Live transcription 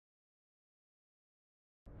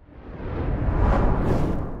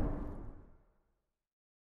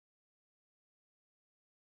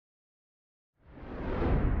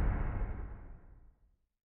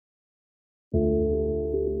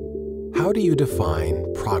How do you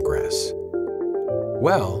define progress?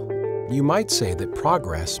 Well, you might say that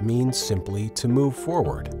progress means simply to move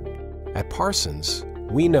forward. At Parsons,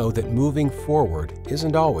 we know that moving forward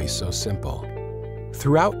isn't always so simple.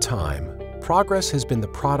 Throughout time, progress has been the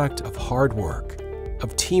product of hard work,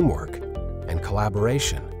 of teamwork and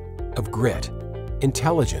collaboration, of grit,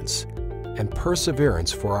 intelligence, and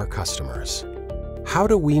perseverance for our customers. How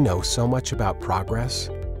do we know so much about progress?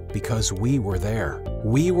 Because we were there.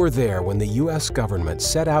 We were there when the U.S. government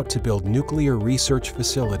set out to build nuclear research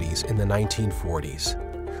facilities in the 1940s.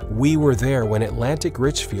 We were there when Atlantic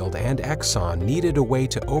Richfield and Exxon needed a way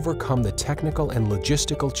to overcome the technical and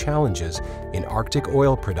logistical challenges in Arctic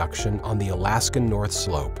oil production on the Alaskan North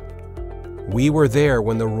Slope. We were there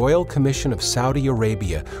when the Royal Commission of Saudi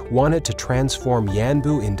Arabia wanted to transform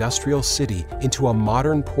Yanbu Industrial City into a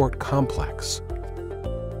modern port complex.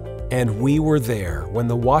 And we were there when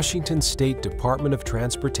the Washington State Department of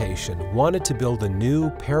Transportation wanted to build a new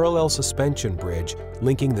parallel suspension bridge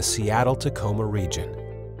linking the Seattle-Tacoma region.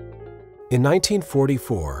 In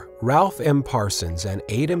 1944, Ralph M. Parsons and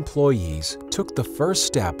 8 employees took the first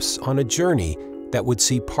steps on a journey that would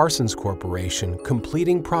see Parsons Corporation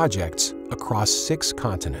completing projects across 6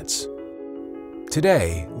 continents.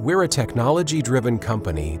 Today, we're a technology-driven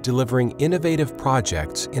company delivering innovative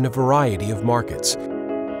projects in a variety of markets.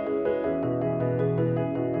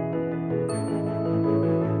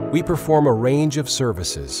 We perform a range of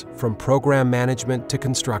services, from program management to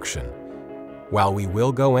construction. While we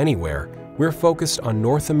will go anywhere, we're focused on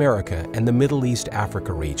North America and the Middle East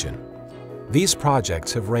Africa region. These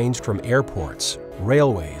projects have ranged from airports,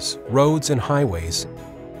 railways, roads and highways,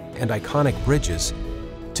 and iconic bridges,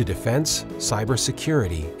 to defense,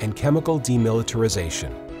 cybersecurity, and chemical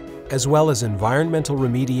demilitarization, as well as environmental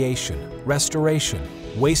remediation, restoration,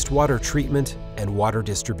 wastewater treatment, and water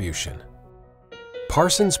distribution.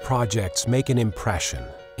 Parsons projects make an impression,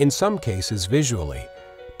 in some cases visually,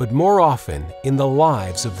 but more often in the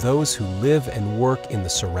lives of those who live and work in the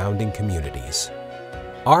surrounding communities.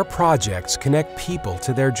 Our projects connect people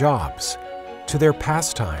to their jobs, to their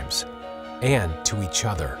pastimes, and to each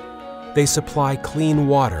other. They supply clean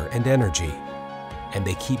water and energy, and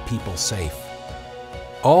they keep people safe.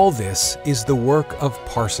 All this is the work of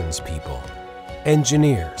Parsons people,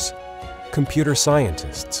 engineers, computer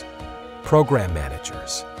scientists, program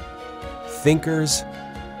managers, thinkers,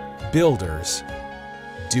 builders,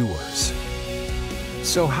 doers.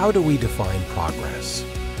 So how do we define progress?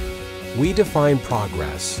 We define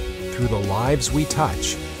progress through the lives we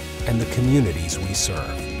touch and the communities we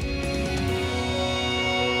serve.